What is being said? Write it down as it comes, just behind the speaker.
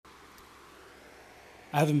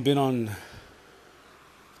I haven't been on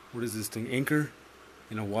what is this thing, Anchor,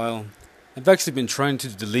 in a while. I've actually been trying to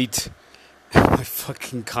delete my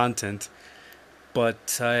fucking content,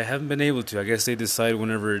 but I haven't been able to. I guess they decide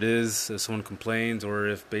whenever it is, if someone complains, or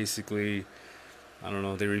if basically, I don't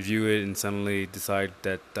know, they review it and suddenly decide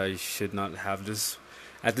that I should not have this.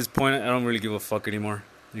 At this point, I don't really give a fuck anymore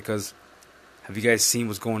because have you guys seen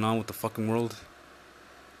what's going on with the fucking world?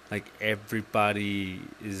 Like everybody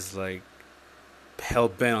is like hell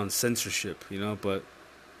bent on censorship, but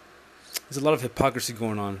there's a lot of hypocrisy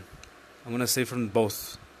going on. I'm gonna say from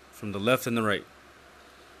both, from the left and the right.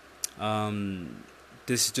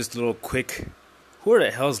 This is just a little quick. Who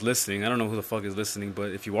the hell's listening? I don't know who the fuck is listening,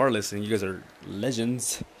 but if you are listening, you guys are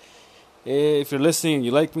legends. If you're listening and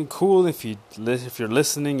you like me, cool. If you're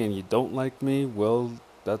listening and you don't like me, well,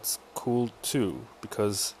 that's cool too.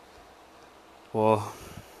 Because, well,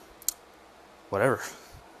 whatever.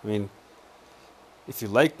 I mean, if you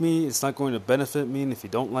like me, it's not going to benefit me, and if you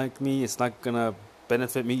don't like me, it's not gonna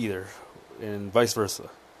benefit me either, and vice versa.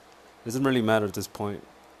 It doesn't really matter at this point.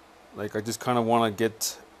 Like, I just kind of want to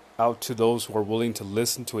get out to those who are willing to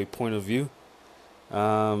listen to a point of view.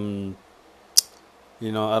 Um,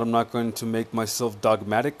 I'm not going to make myself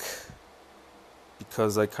dogmatic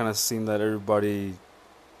because I kind of seen that everybody.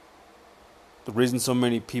 The reason so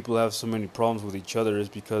many people have so many problems with each other is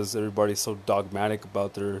because everybody's so dogmatic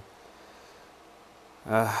about their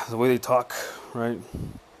the way they talk, right?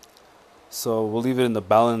 So we'll leave it in the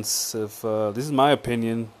balance. If this is my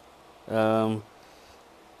opinion, um,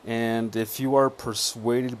 and if you are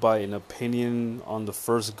persuaded by an opinion on the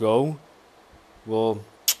first go, well,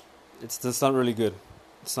 that's not really good.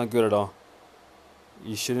 It's not good at all.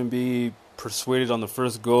 You shouldn't be persuaded on the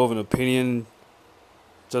first go of an opinion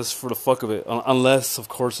just for the fuck of it, unless, of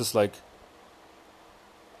course, it's like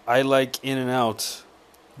I like In and Out.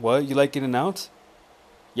 What, you like In and Out?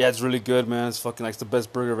 Yeah, it's really good, man. It's fucking like it's the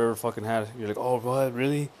best burger I've ever fucking had. You're like, oh, what,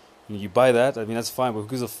 really? And you buy that. I mean, that's fine, but who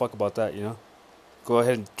gives a fuck about that, Go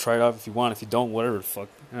ahead and try it out if you want. If you don't, whatever the fuck.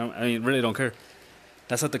 I mean, really don't care.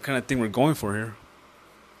 That's not the kind of thing we're going for here.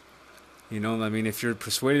 I mean, if you're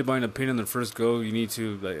persuaded by an opinion on the first go, you need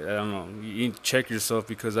to, like, I don't know, you need to check yourself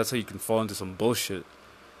because that's how you can fall into some bullshit.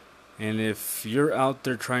 And if you're out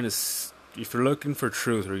there if you're looking for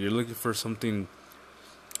truth or you're looking for something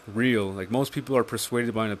real, like most people are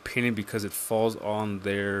persuaded by an opinion because it falls on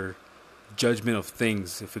their judgment of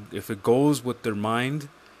things. If it goes with their mind,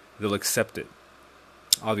 they'll accept it.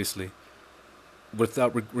 Obviously,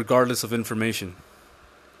 regardless of information,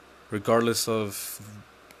 regardless of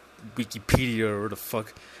Wikipedia or the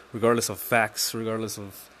fuck, regardless of facts, regardless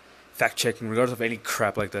of fact checking, regardless of any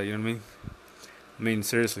crap like that. You know what I mean? I mean,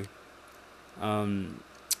 seriously.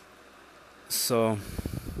 So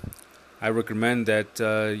I recommend that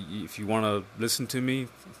if you want to listen to me,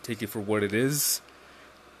 take it for what it is,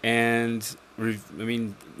 and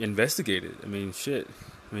investigate it. I mean, shit.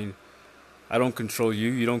 I mean, I don't control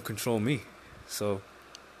you. You don't control me. So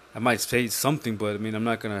I might say something, but I mean, I'm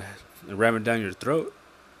not gonna ram it down your throat.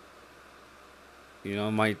 I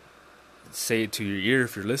might say it to your ear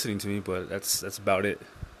if you're listening to me, but that's about it.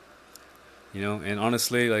 And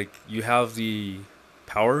honestly, like, you have the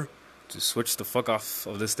power to switch the fuck off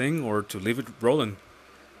of this thing or to leave it rolling.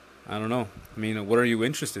 I don't know. I mean, what are you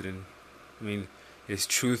interested in? I mean, is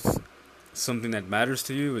truth something that matters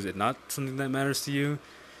to you? Is it not something that matters to you?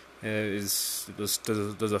 Does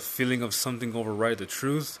a feeling of something override the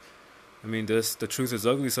truth? I mean, the truth is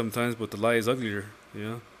ugly sometimes, but the lie is uglier,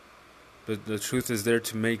 But the truth is there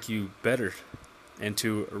to make you better and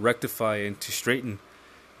to rectify and to straighten.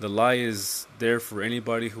 The lie is there for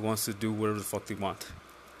anybody who wants to do whatever the fuck they want.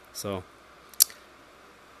 So,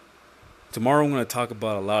 tomorrow I'm going to talk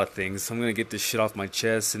about a lot of things. I'm going to get this shit off my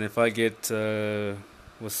chest, and if I get,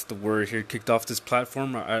 what's the word here, kicked off this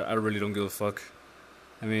platform, I really don't give a fuck.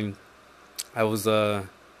 I mean, I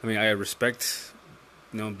respect,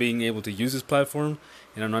 being able to use this platform,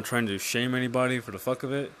 and I'm not trying to shame anybody for the fuck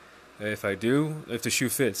of it. If I do, if the shoe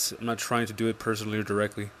fits, I'm not trying to do it personally or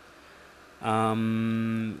directly.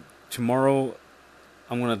 Tomorrow,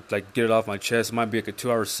 I'm gonna get it off my chest. It might be like a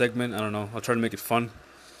 2-hour segment. I don't know. I'll try to make it fun.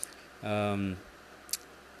 But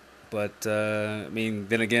I mean,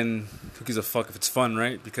 then again, who gives a fuck if it's fun,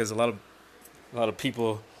 right? Because a lot of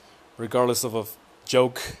people, regardless of a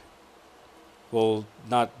joke, will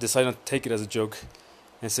not decide not to take it as a joke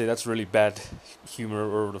and say that's really bad humor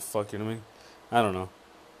or what the fuck. You know what I mean? I don't know.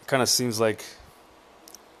 It kind of seems like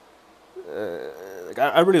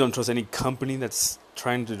I really don't trust any company that's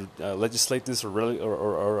trying to legislate this or really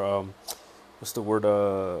or what's the word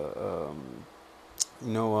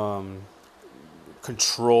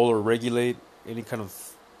control or regulate any kind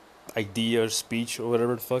of idea or speech or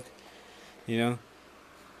whatever the fuck, you know.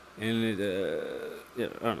 And yeah,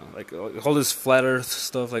 I don't know, like all this flat Earth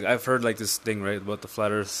stuff. Like I've heard like this thing right about the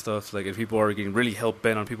flat Earth stuff. Like if people are getting really hell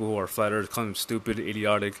bent on people who are flat Earth, calling them stupid,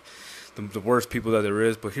 idiotic, the worst people that there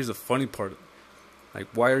is. But here's the funny part: like,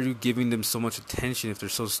 why are you giving them so much attention if they're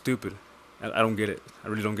so stupid? I don't get it. I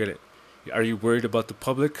really don't get it. Are you worried about the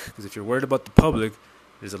public? Because if you're worried about the public,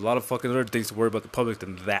 there's a lot of fucking other things to worry about the public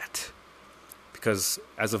than that. Because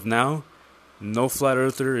as of now, no flat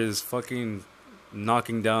earther is fucking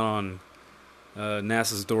knocking down on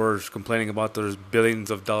NASA's doors complaining about those billions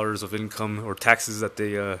of dollars of income or taxes that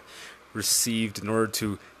they received in order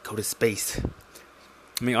to go to space.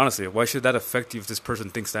 I mean, honestly, why should that affect you if this person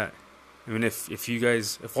thinks that? I mean,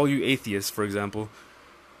 if all you atheists, for example,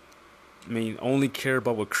 I mean, only care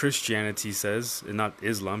about what Christianity says and not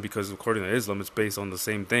Islam, because according to Islam, it's based on the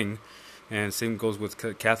same thing, and same goes with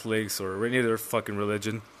Catholics or any other fucking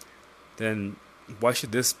religion, then why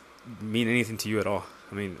should this mean anything to you at all?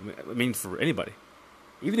 I mean for anybody.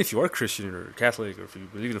 Even if you are Christian or Catholic, or if you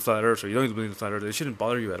believe in the flat earth or you don't even believe in the flat earth, it shouldn't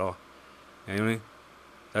bother you at all. Anyway,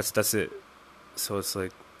 that's it. So it's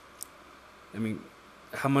like, I mean,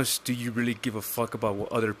 how much do you really give a fuck about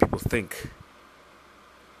what other people think?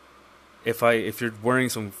 If you're wearing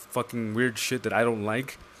some fucking weird shit that I don't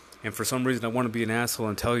like, and for some reason I want to be an asshole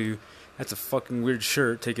and tell you that's a fucking weird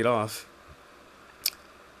shirt, take it off,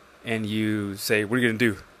 and you say, what are you gonna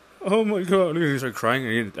do? Oh my god, you start crying.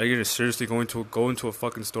 Are you gonna seriously go into a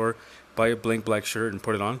fucking store, buy a blank black shirt and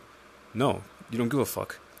put it on? No, you don't give a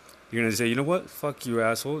fuck. You're gonna say, you know what? Fuck you,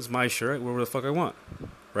 asshole. It's my shirt. I wear whatever the fuck I want.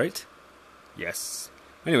 Right? Yes.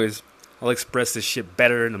 Anyways, I'll express this shit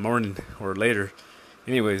better in the morning or later.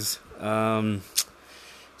 Anyways, some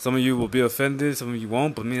of you will be offended, some of you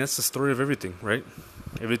won't, but I mean, that's the story of everything, right?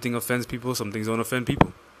 Everything offends people, some things don't offend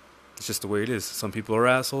people. It's just the way it is. Some people are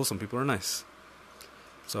assholes, some people are nice.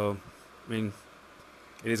 So, I mean,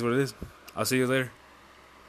 it is what it is. I'll see you later.